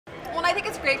I think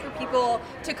it's great for people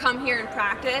to come here and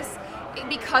practice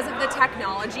because of the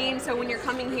technology. And so when you're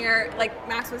coming here, like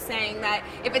Max was saying, that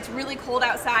if it's really cold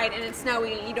outside and it's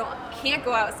snowy and you can't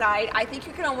go outside, I think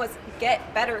you can almost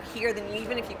get better here than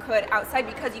even if you could outside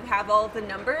because you have all of the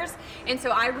numbers. And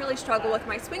so I really struggle with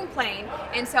my swing plane.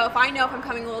 And so if I know if I'm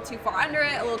coming a little too far under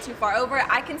it, a little too far over it,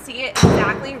 I can see it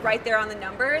exactly right there on the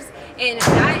numbers. And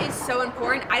that is so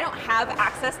important. I don't have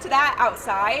access to that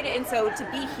outside. And so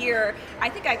to be here, I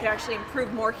think I could actually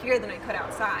improve more here than I could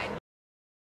outside.